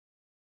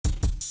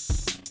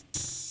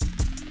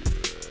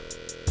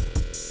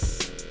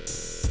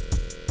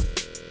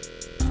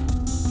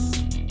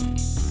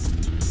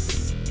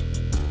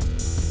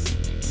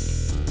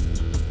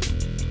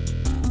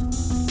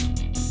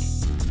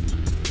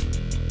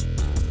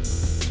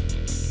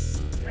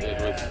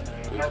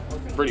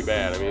pretty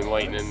bad. I mean,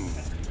 lightning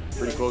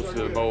pretty close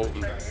to the boat,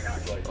 and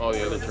all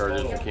the other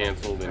charters are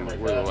canceled, and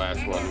we're the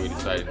last one. We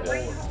decided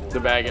to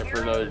bag it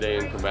for another day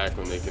and come back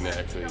when they can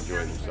actually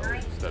enjoy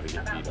themselves instead of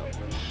get beat up.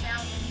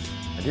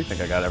 I do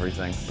think I got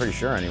everything. Pretty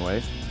sure,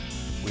 anyways.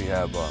 We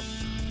have our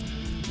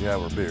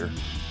beer.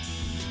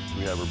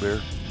 We have our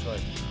beer.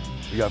 Right.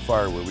 We got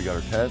firewood. We got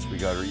our tents. We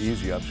got our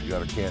easy ups. We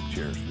got our camp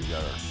chairs. We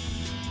got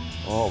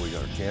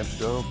our camp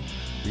stove.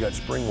 We got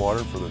spring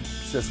water for the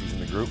sissies in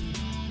the group.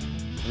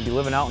 We'll be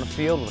living out in the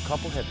field with a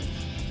couple hippies.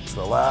 It's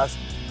the last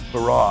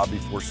hurrah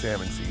before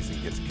salmon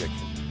season gets kicking.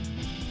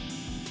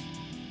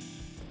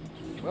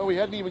 Well, we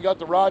hadn't even got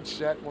the rod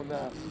set when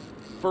the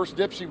first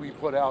dipsy we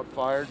put out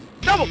fired.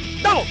 Double!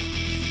 Double!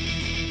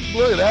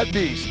 Look at that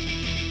beast.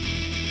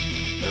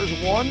 There's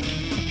one.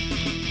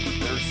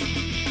 There's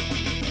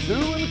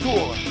two in the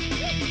cooler.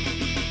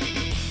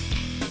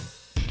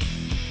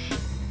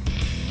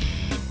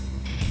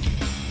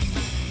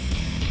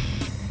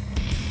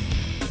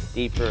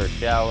 Deeper or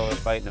shallower,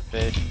 fighting a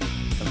fish.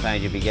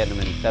 Sometimes you'll be getting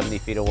them in 70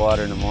 feet of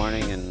water in the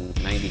morning and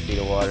 90 feet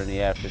of water in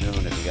the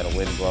afternoon. If you got a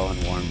wind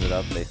blowing, warms it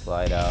up, they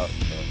slide out.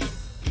 So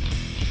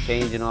it's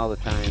changing all the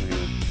time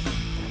here.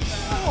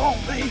 Oh,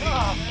 baby!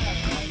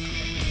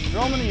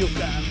 Throw them in the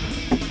Yukon.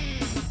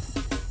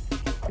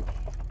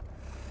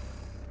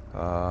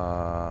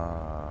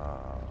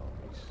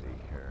 Let's see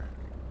here.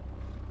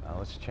 Now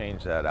let's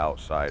change that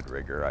outside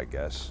rigger, I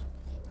guess.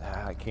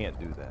 I can't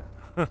do that.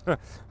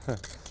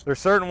 There's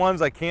certain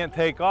ones I can't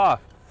take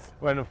off.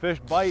 When the fish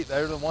bite,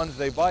 they're the ones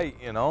they bite,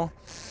 you know.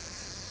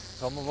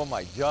 Some of them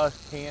I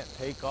just can't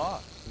take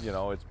off. You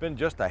know, it's been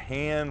just a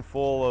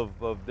handful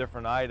of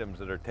different items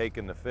that are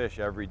taking the fish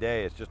every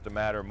day. It's just a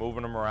matter of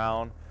moving them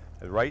around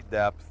at the right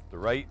depth, the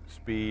right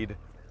speed,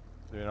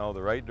 you know,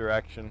 the right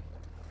direction.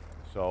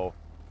 So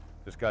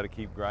just got to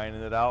keep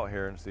grinding it out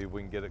here and see if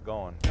we can get it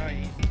going.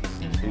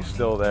 He's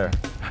still there.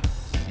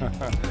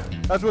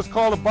 That's what's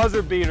called a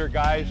buzzer beater,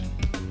 guys.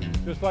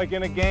 Just like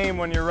in a game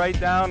when you're right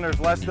down, there's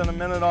less than a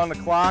minute on the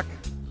clock.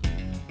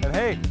 And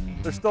hey,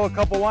 there's still a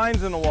couple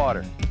lines in the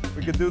water.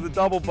 We could do the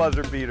double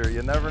buzzer beater,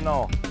 you never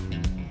know.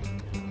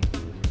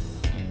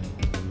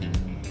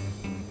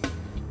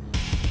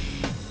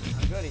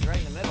 Good, he's right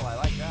in the middle, I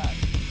like that.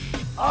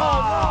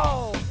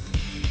 Oh, no!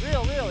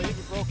 Real, I think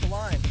he broke the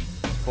line.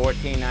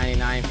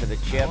 $14.99 for the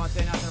chip. I won't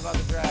say nothing about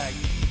the drag.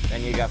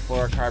 Then you got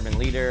fluorocarbon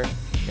leader.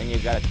 Then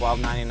you've got a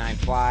 $12.99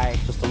 fly.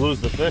 Just to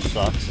lose the fish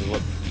sucks is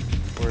what,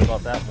 worry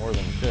about that more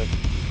than the tip.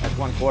 That's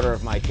 1/4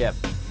 of my tip,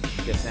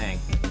 just saying.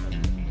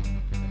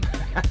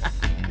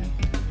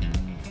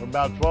 We're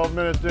about 12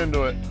 minutes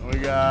into it. We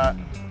got,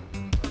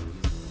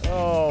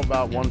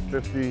 about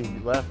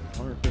 150 left,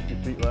 150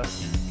 feet left.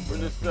 We're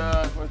just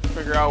let's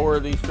figure out where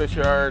these fish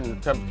are and the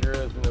temperature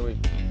is, and then we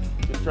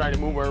just try to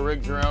move our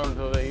rigs around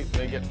until they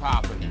get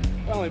popping.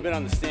 I've only been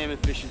on the salmon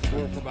fishing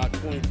tour for about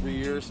 23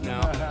 years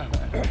now. I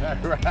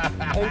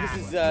think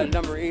this is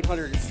number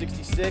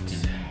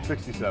 866.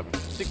 67.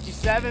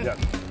 67? Yep.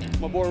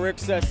 My boy Rick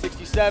says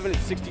 67, it's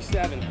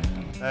 67.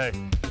 Hey,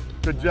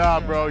 good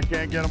job, bro. You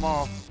can't get them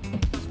all.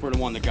 It's for the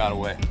one that got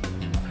away.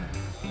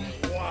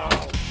 Wow.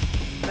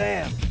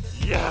 Man,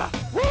 Yeah.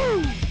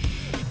 woo!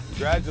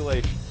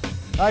 Congratulations.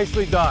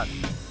 Nicely done.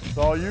 It's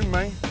all you,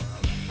 man.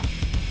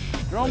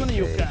 Throw them in the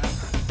Yukon.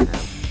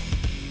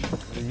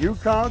 The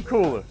Yukon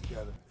cooler.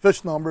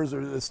 Fish numbers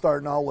are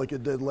starting out like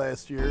it did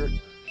last year.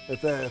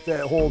 If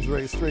that holds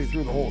right straight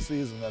through the whole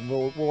season, then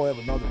we'll have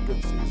another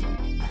good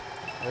season.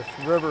 This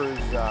river is,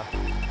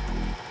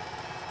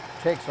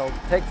 takes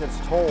its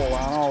toll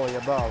on all the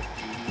above.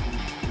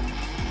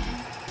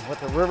 What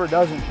the river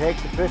doesn't take,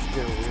 the fish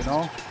do, you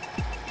know?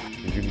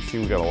 As you can see,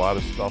 we got a lot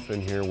of stuff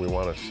in here. We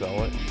want to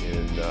sell it,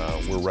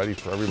 and we're ready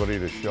for everybody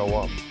to show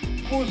up.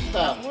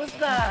 Gusta,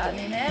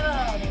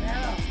 dinero.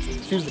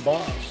 She's the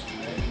boss.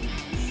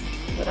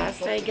 What I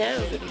say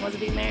goes. If he wants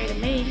to be married to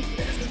me,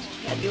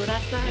 I do what I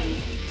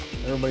say.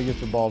 Everybody gets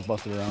their balls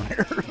busted around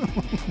here.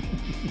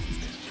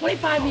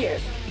 25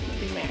 years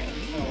to be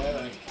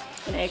married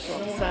in April.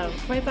 So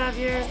 25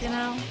 years, you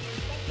know,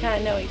 kind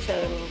of know each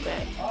other a little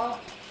bit.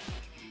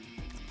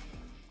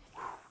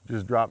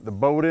 Just dropped the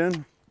boat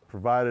in,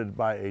 provided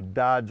by a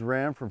Dodge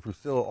Ram from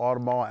Fusillo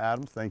Automall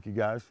Adams. Thank you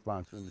guys for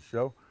sponsoring the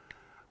show.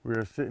 We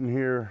are sitting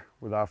here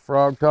with our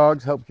frog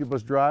togs, help keep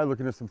us dry,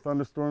 looking at some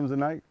thunderstorms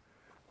tonight.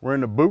 We're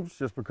in the boots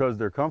just because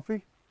they're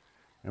comfy.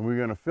 And we're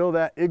gonna fill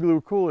that igloo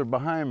cooler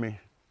behind me,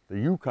 the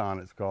Yukon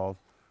it's called,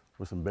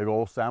 with some big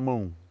old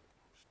salmon.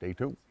 Stay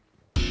tuned.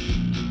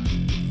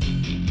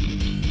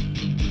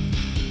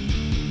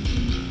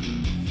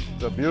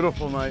 It's a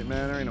beautiful night,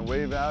 man. There ain't a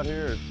wave out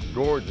here. It's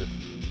gorgeous.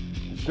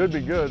 It should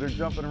be good. They're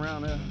jumping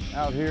around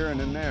out here and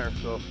in there,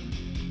 so.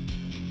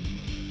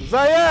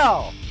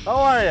 Zayel, how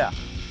are ya?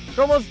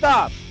 ¿Cómo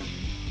estás?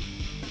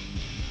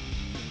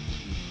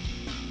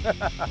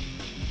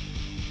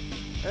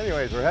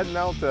 Anyways, we're heading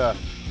out to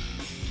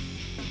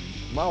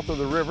mouth of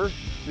the river,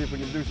 see if we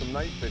can do some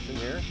night fishing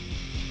here.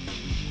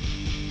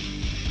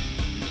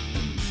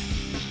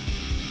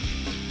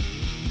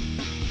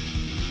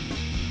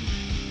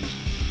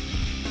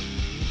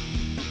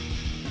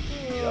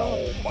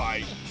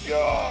 my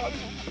God.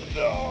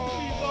 No.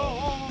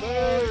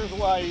 There's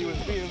why he was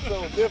being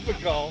so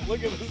difficult.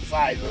 Look at the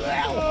size of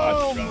that one.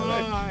 Oh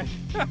my.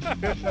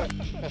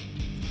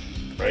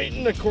 Right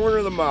in the corner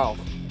of the mouth.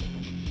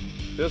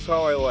 Just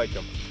how I like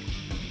them.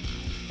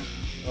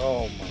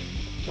 Oh my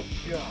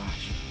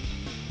gosh.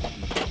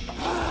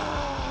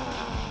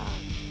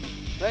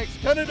 Thanks,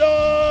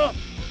 Canada.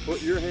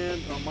 Put your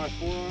hand on my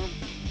forearm.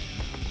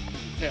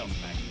 Tail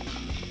smack.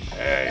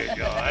 There you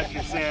go. That's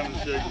your salmon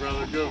shake,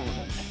 brother. Good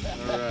one.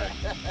 All right.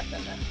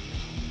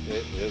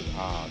 It is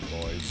on,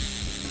 boys.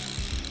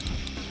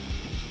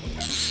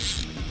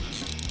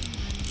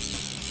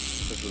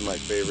 This is my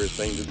favorite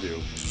thing to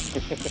do.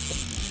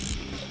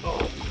 Oh,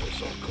 they're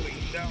so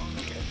clean down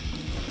there.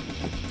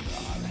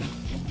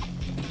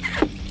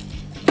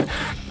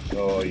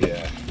 Oh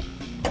yeah.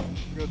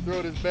 We're gonna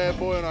throw this bad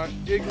boy in our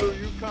Igloo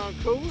Yukon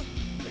cooler.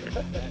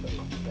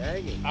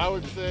 I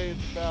would say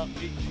it's about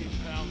 18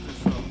 pounds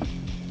or so.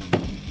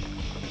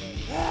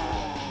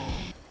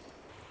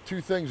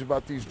 Two things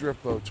about these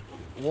drift boats.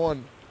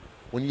 One,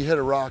 when you hit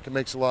a rock, it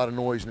makes a lot of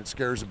noise and it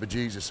scares the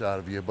bejesus out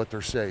of you, but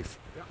they're safe.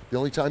 The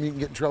only time you can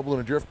get in trouble in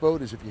a drift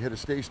boat is if you hit a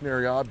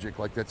stationary object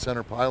like that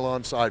center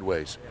pylon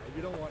sideways. Yeah,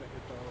 you don't want to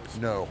hit those.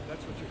 No.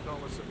 That's what you call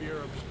a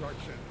severe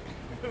obstruction.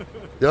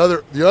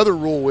 The other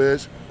rule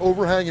is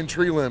overhanging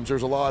tree limbs.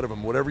 There's a lot of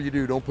them. Whatever you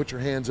do, don't put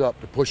your hands up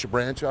to push a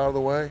branch out of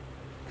the way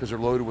because they're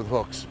loaded with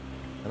hooks.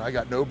 And I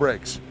got no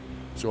brakes.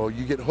 So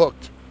you get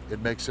hooked, it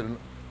makes it an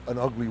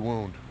ugly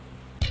wound.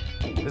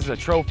 This is a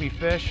trophy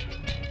fish.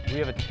 We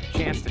have a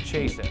chance to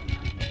chase it.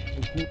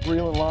 And keep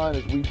reeling line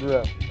as we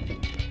drift.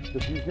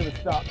 If he's going to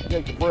stop to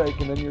take a break,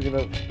 and then you're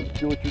going to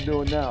do what you're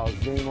doing now, is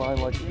gain line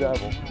like the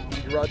devil.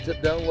 Your rod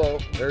tip down low.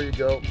 There you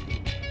go.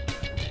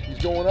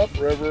 He's going up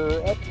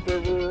river, up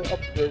river, up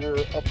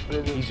river, up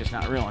river. He's just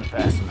not reeling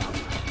fast enough.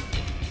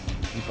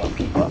 Keep up,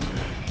 keep up.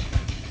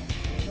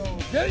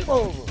 Game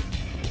over.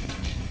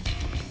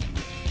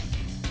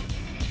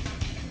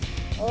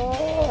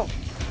 Oh.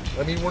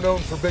 I mean, we're known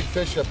for big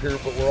fish up here,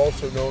 but we're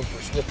also known for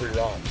slippery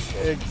rocks. So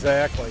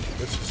Exactly.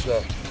 this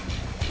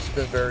has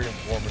been very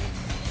informative.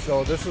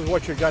 So this is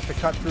what you got to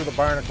cut through the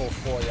barnacles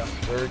for you.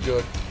 Very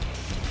good.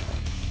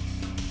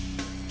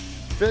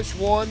 Fish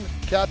 1,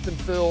 Captain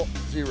Phil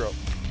 0.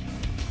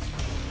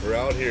 We're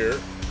out here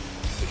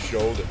to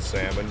show that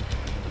salmon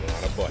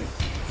want to bite.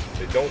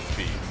 They don't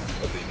feed,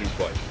 but they do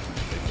bite.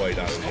 They bite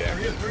out of the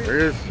action.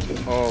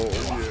 Oh,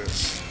 yeah.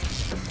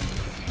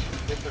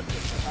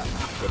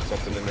 Put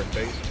something in their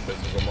face,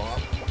 pisses them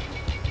off,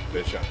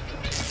 fish on.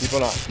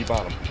 Keep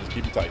on them. Just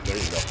keep them tight. There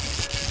you go.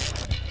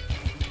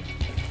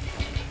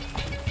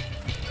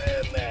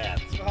 And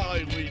that's how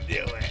we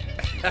do it.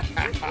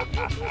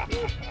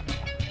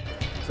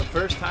 It's the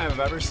first time I've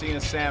ever seen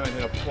a salmon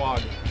hit a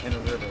plug in a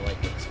river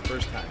like this.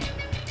 First time.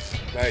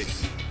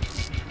 Nice.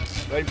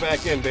 Right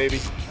back in, baby.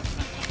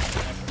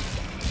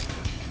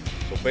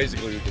 So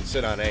basically we can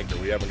sit on anchor.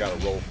 We haven't got a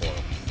roll for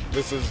them.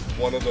 This is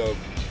one of the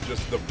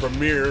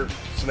premier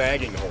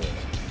snagging holes.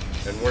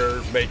 And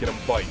we're making them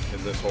bite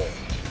in this hole.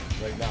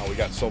 Right now we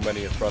got so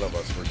many in front of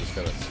us, we're just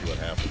gonna see what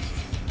happens.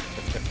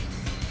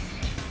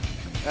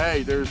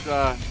 Hey, there's,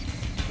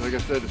 like I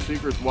said, the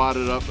secret's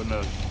wadded up and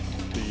the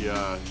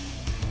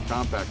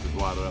compact is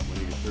wadded up when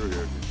you get through here.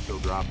 You're still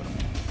dropping them.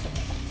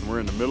 And we're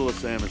in the middle of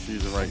salmon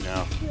season right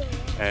now.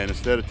 And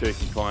instead of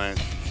taking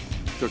clients,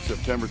 took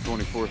September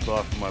 24th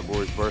off for my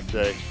boy's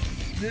birthday.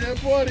 Yeah,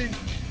 buddy.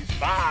 He's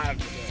 5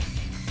 today.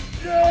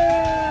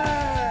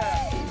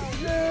 Yeah!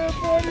 Yeah,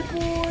 buddy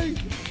boy!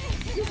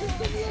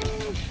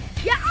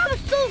 Yeah, I'm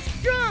so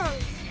strong.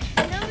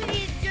 Now we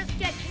need to just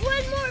catch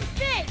one more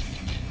fish.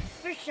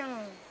 Fish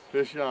on.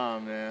 Fish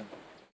on, man.